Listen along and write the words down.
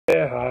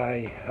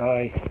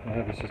Hi,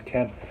 this is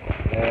Ken.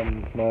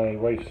 My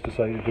wife's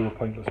decided to do a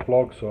pointless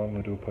vlog, so I'm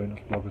going to do a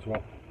pointless vlog as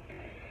well.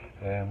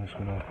 I'm just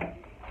going to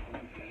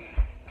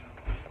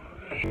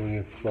show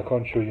you, well, I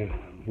can't show you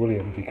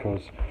William because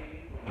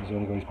he's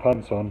only got his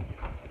pants on,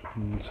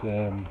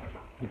 and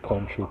you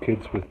can't show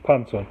kids with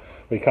pants on.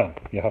 Well, you can,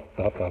 you have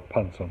to have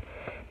pants on,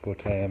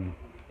 but I'm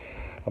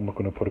not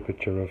going to put a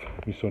picture of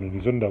my son in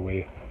his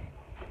underwear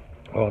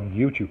on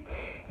YouTube.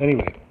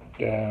 Anyway,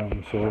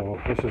 so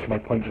this is my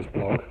pointless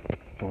vlog.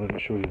 I wanted to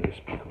show you this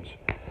because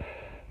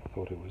I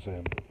thought it was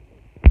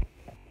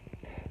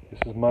this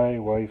is my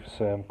wife's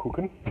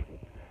cooking.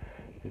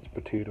 It's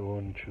potato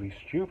and chili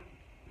stew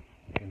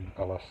in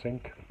a la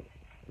sink.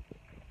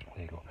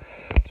 There you go.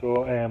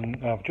 So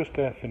I've just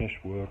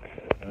finished work,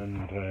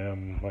 and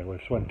my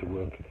wife's went to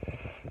work,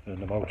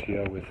 and I'm out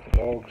here with the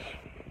dogs.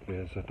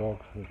 There's a dog,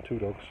 there's two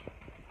dogs,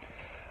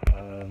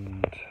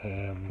 and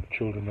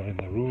children are in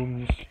their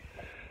rooms.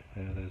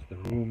 There's the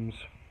rooms.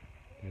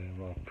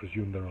 Well, I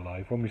presume they're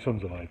alive. Well, my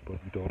son's alive, but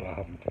my daughter I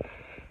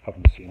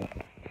haven't seen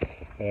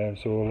her.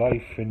 So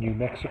life in New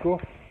Mexico,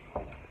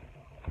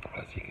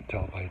 as you can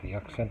tell by the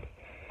accent,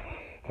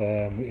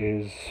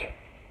 is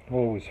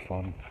always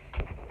fun.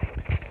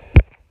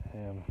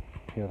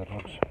 Here are the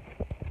dogs.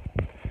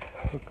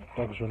 Look,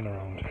 dogs running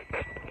around.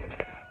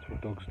 That's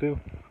what dogs do.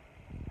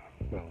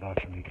 Well,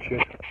 largely eat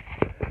shit,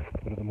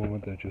 but at the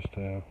moment they're just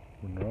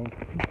running around.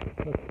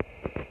 Look.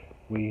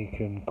 We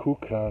can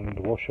cook and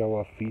wash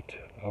our feet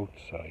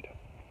outside.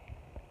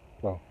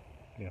 Well,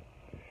 yeah,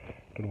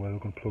 don't know where we're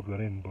going to plug that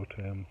in, but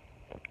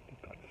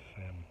that's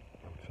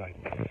outside.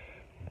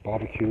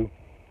 Barbecue.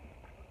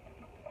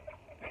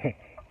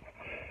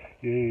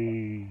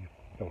 Yay!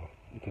 Oh,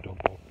 it's a dog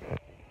ball.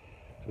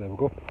 So there we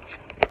go.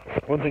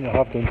 One thing I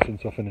have done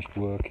since I finished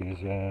work is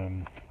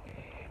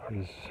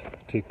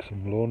take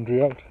some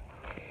laundry out.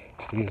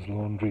 Today's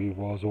laundry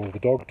was all the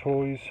dog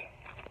toys,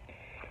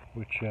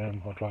 which are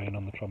drying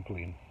on the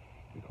trampoline,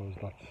 because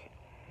that's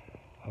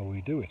how we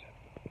do it.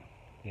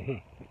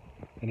 Yay.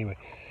 Anyway,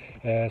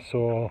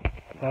 so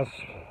that's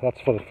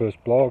for the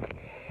first blog.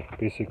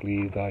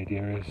 Basically, the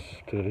idea is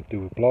to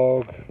do a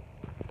blog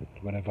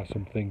whenever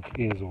something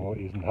is or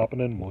isn't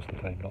happening. Most of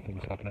the time,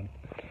 nothing's happening,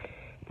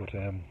 but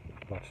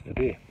that's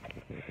today.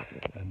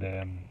 And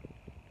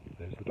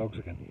there's the dogs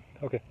again.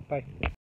 Okay, bye.